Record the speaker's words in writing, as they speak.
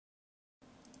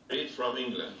Read from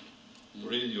England.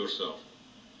 Read it yourself.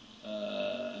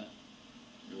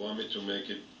 You want me to make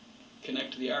it?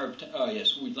 Connect to the Arab.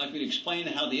 Yes. Would like me to explain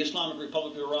how the Islamic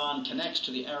Republic of Iran connects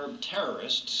to the Arab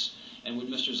terrorists, and would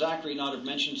Mr. ذاکری not have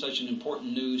mentioned such an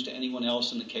important news to anyone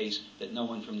else in the case that no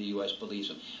one from the U.S. believes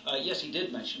him? Yes, he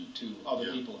did mention to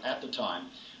other people at the time.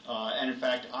 And in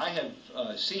fact, I have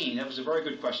seen, that was a very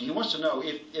good question. He wants to know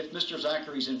if Mr.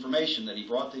 ذاکری's information that he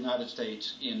brought to the United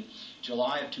States in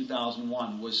July of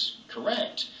 2001 was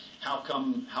correct. How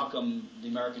come the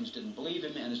Americans didn't believe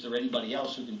him, and is there anybody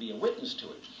else who can be a witness to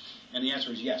it? And the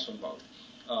answer is yes on both.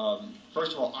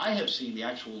 First of all, I have seen the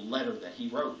actual letter that he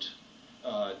wrote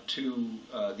to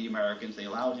the Americans. They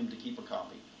allowed him to keep a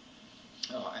copy.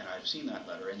 And I've seen that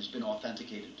letter, and it's been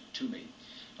authenticated to me.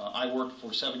 I worked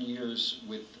for 7 years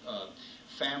with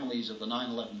families of the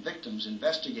 9/11 victims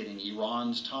investigating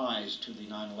Iran's ties to the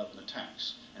 9/11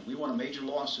 attacks. And we won a major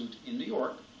lawsuit in New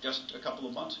York just a couple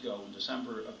of months ago in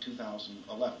December of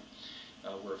 2011,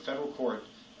 where a federal court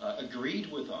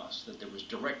agreed with us that there was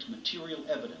direct material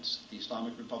evidence that the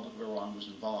Islamic Republic of Iran was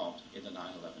involved in the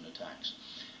 9/11 attacks.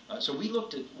 So we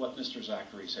looked at what Mr.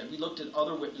 ذاکری said. We looked at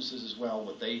other witnesses as well,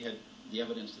 what they had, the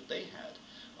evidence that they had.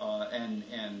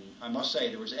 And I must say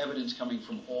there was evidence coming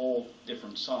from all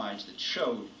different sides that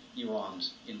showed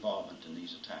Iran's involvement in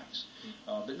these attacks.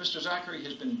 But Mr. ذاکری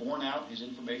has been borne out, his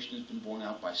information has been borne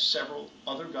out by several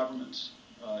other governments,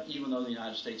 even though the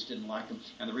United States didn't like him.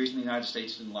 And the reason the United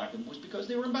States didn't like him was because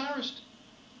they were embarrassed.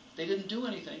 They didn't do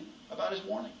anything about his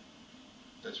warning.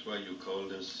 That's why you call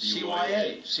them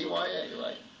CYA,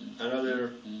 right.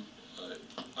 Another,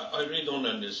 I read on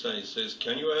the side, it says,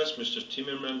 can you ask Mr.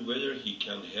 Timmerman whether he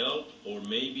can help or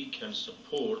maybe can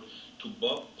support to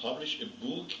publish a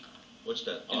book, what's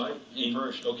that? In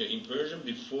Persian. Okay, in Persian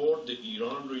before the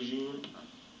Iran regime